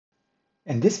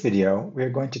In this video, we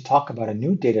are going to talk about a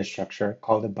new data structure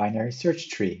called a binary search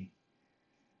tree.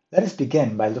 Let us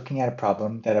begin by looking at a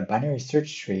problem that a binary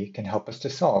search tree can help us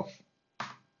to solve.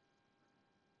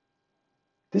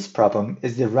 This problem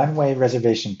is the runway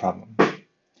reservation problem.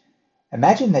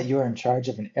 Imagine that you are in charge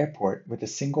of an airport with a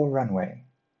single runway.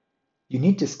 You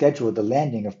need to schedule the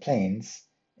landing of planes,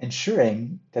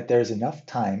 ensuring that there is enough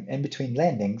time in between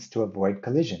landings to avoid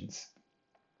collisions.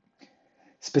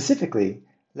 Specifically,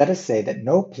 let us say that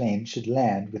no plane should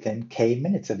land within k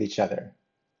minutes of each other,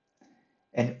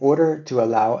 in order to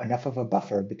allow enough of a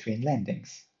buffer between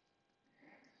landings.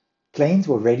 Planes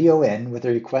will radio in with a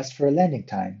request for a landing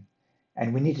time,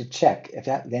 and we need to check if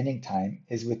that landing time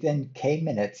is within k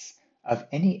minutes of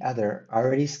any other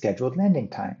already scheduled landing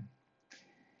time.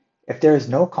 If there is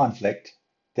no conflict,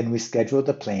 then we schedule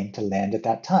the plane to land at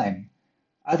that time.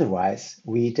 Otherwise,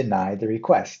 we deny the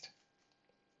request.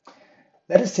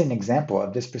 Let us see an example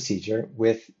of this procedure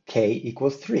with k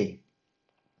equals 3.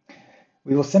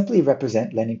 We will simply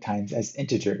represent landing times as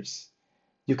integers.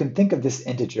 You can think of this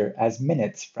integer as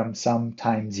minutes from some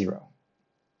time 0.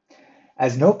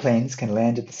 As no planes can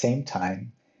land at the same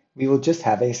time, we will just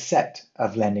have a set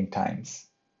of landing times.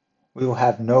 We will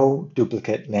have no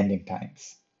duplicate landing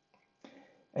times.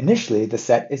 Initially, the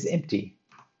set is empty.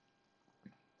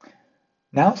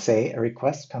 Now say a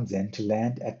request comes in to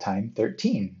land at time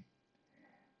 13.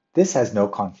 This has no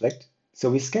conflict,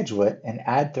 so we schedule it and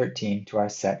add 13 to our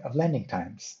set of landing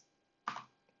times.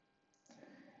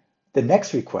 The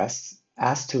next request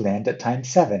asks to land at time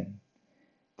 7.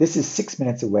 This is 6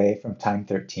 minutes away from time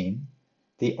 13,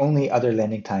 the only other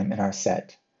landing time in our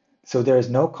set, so there is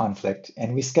no conflict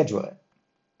and we schedule it.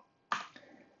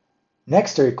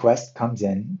 Next, a request comes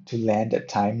in to land at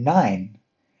time 9,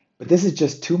 but this is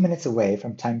just 2 minutes away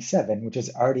from time 7, which is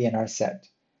already in our set,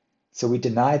 so we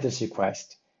deny this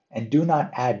request and do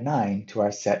not add 9 to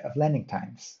our set of landing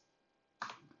times.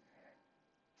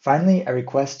 Finally, a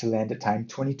request to land at time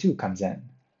 22 comes in.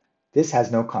 This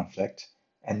has no conflict,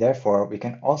 and therefore we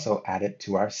can also add it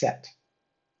to our set.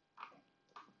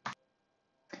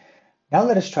 Now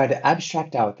let us try to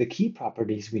abstract out the key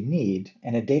properties we need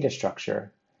in a data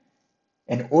structure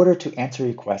in order to answer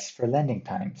requests for landing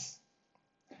times.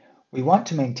 We want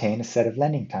to maintain a set of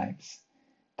landing times.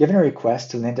 Given a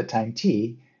request to land at time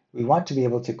t, we want to be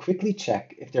able to quickly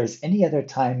check if there is any other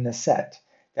time in the set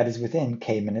that is within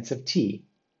k minutes of t.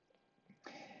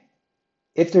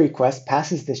 If the request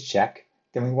passes this check,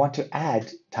 then we want to add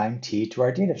time t to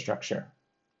our data structure.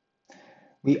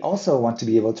 We also want to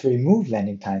be able to remove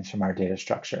landing times from our data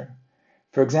structure.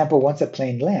 For example, once a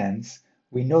plane lands,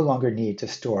 we no longer need to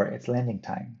store its landing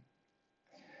time.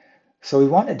 So we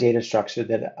want a data structure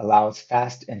that allows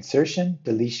fast insertion,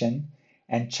 deletion,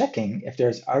 and checking if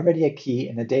there's already a key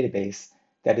in the database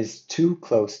that is too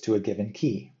close to a given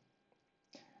key.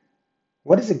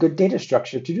 What is a good data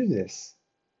structure to do this?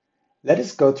 Let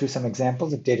us go through some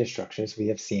examples of data structures we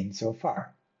have seen so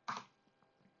far.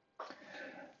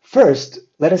 First,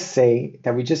 let us say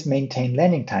that we just maintain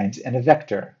landing times in a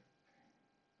vector.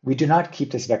 We do not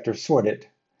keep this vector sorted.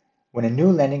 When a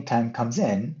new landing time comes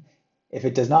in, if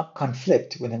it does not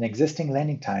conflict with an existing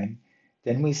landing time,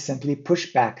 then we simply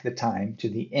push back the time to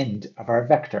the end of our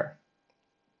vector.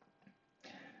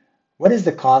 What is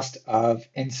the cost of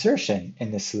insertion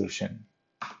in this solution?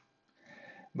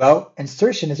 Well,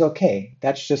 insertion is okay.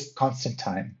 That's just constant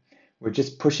time. We're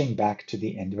just pushing back to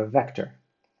the end of a vector.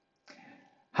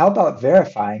 How about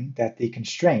verifying that the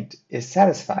constraint is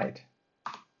satisfied?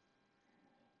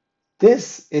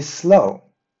 This is slow.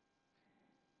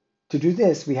 To do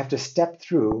this, we have to step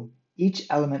through each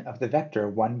element of the vector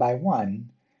one by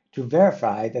one to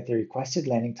verify that the requested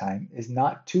landing time is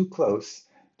not too close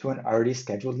to an already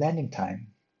scheduled landing time.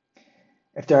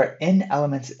 If there are n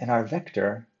elements in our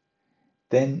vector,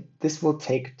 then this will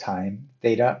take time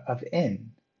theta of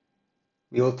n.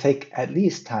 We will take at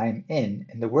least time n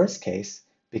in the worst case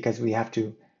because we have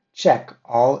to check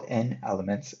all n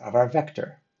elements of our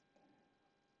vector.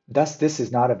 Thus, this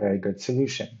is not a very good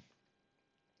solution.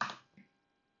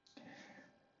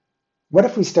 What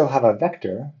if we still have a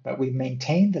vector, but we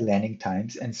maintain the landing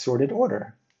times in sorted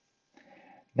order?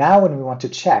 Now when we want to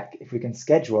check if we can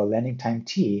schedule a landing time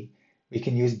t, we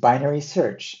can use binary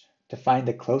search to find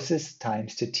the closest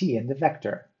times to t in the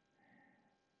vector.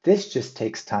 This just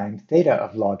takes time theta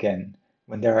of log n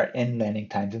when there are n landing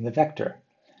times in the vector,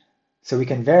 so we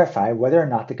can verify whether or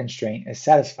not the constraint is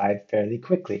satisfied fairly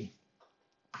quickly.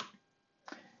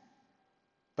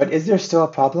 But is there still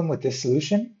a problem with this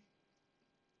solution?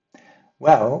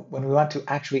 Well, when we want to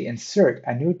actually insert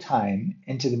a new time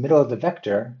into the middle of the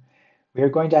vector, we are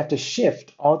going to have to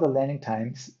shift all the landing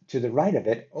times to the right of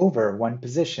it over one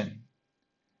position.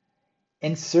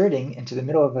 Inserting into the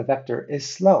middle of a vector is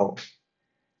slow.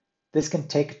 This can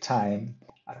take time,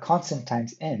 a constant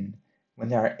times n, when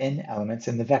there are n elements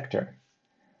in the vector.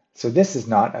 So this is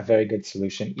not a very good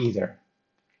solution either.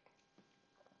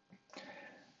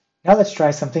 Now let's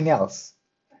try something else.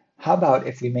 How about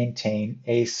if we maintain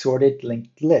a sorted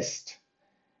linked list?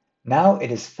 Now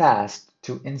it is fast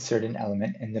to insert an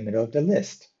element in the middle of the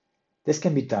list. This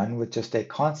can be done with just a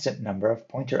constant number of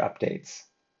pointer updates.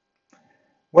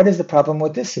 What is the problem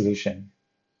with this solution?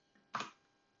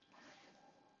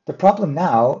 The problem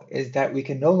now is that we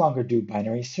can no longer do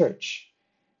binary search.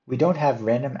 We don't have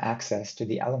random access to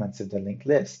the elements of the linked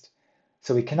list,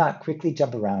 so we cannot quickly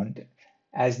jump around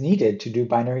as needed to do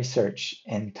binary search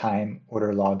in time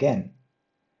order log n.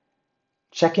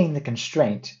 Checking the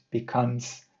constraint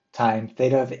becomes time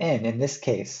theta of n in this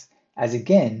case, as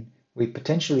again, we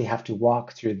potentially have to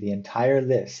walk through the entire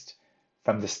list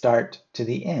from the start to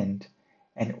the end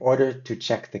in order to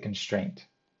check the constraint.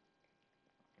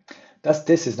 Thus,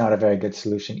 this is not a very good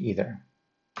solution either.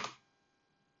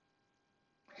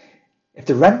 If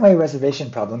the runway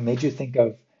reservation problem made you think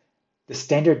of the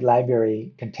standard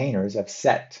library containers of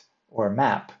set or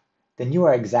map, then you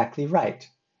are exactly right.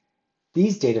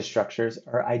 These data structures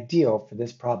are ideal for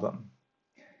this problem.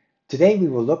 Today we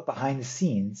will look behind the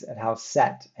scenes at how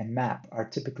set and map are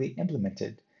typically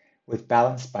implemented with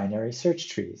balanced binary search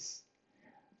trees.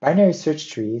 Binary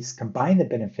search trees combine the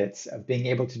benefits of being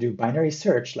able to do binary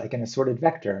search like in a sorted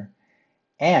vector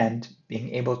and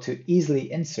being able to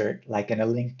easily insert like in a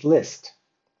linked list.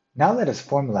 Now let us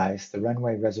formalize the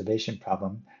runway reservation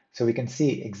problem so we can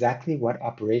see exactly what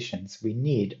operations we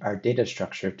need our data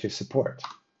structure to support.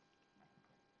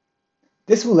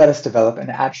 This will let us develop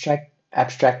an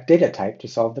abstract data type to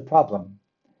solve the problem.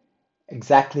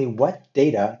 Exactly what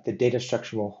data the data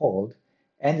structure will hold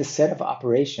and the set of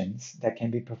operations that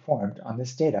can be performed on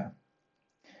this data.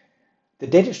 The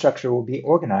data structure will be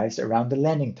organized around the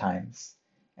landing times,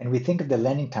 and we think of the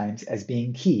landing times as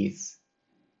being keys.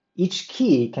 Each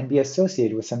key can be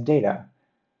associated with some data.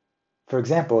 For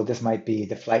example, this might be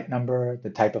the flight number, the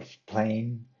type of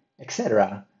plane,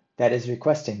 etc., that is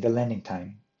requesting the landing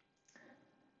time.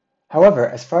 However,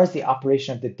 as far as the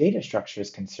operation of the data structure is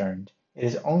concerned, it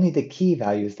is only the key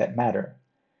values that matter.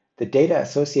 The data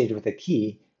associated with a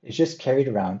key is just carried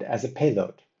around as a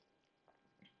payload.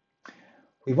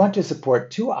 We want to support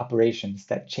two operations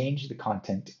that change the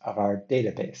content of our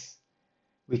database.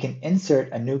 We can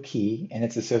insert a new key and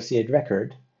its associated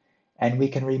record, and we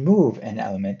can remove an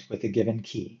element with a given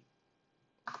key.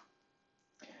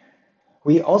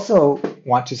 We also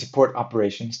want to support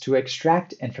operations to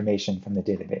extract information from the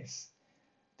database.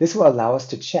 This will allow us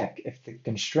to check if the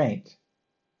constraint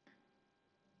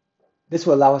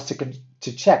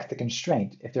check the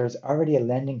constraint if there is already a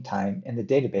landing time in the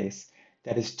database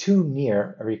that is too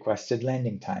near a requested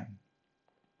landing time.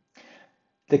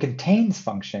 The contains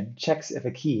function checks if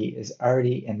a key is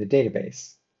already in the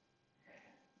database.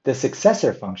 The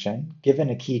successor function, given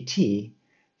a key t,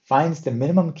 finds the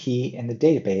minimum key in the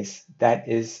database that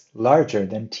is larger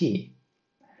than t.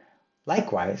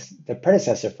 Likewise, the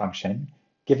predecessor function,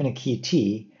 given a key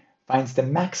t, finds the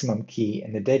maximum key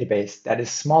in the database that is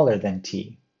smaller than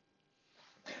t.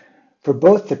 For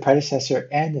both the predecessor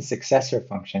and the successor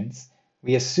functions,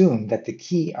 we assume that the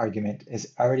key argument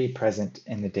is already present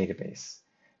in the database.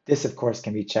 This, of course,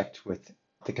 can be checked with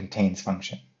the contains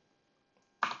function.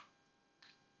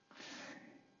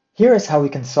 Here is how we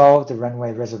can solve the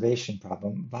runway reservation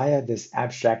problem via this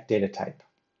abstract data type.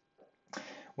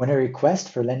 When a request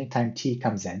for landing time t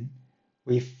comes in,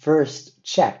 we first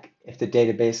check if the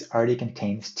database already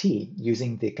contains t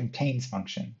using the contains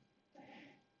function.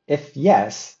 If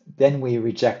yes, then we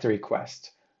reject the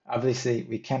request. Obviously,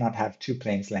 we cannot have two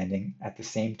planes landing at the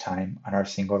same time on our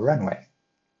single runway.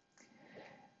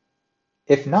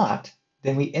 If not,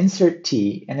 then we insert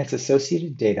t and its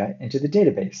associated data into the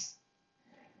database.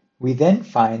 We then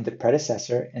find the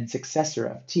predecessor and successor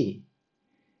of t.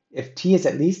 If t is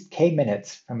at least k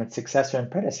minutes from its successor and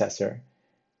predecessor,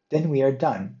 then we are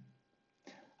done.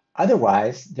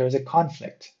 Otherwise, there is a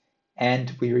conflict, and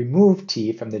we remove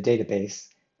t from the database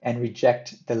and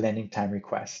reject the landing time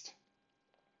request.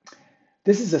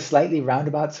 This is a slightly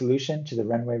roundabout solution to the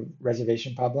runway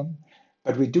reservation problem,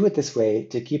 but we do it this way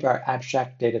to keep our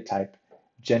abstract data type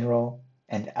general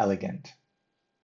and elegant.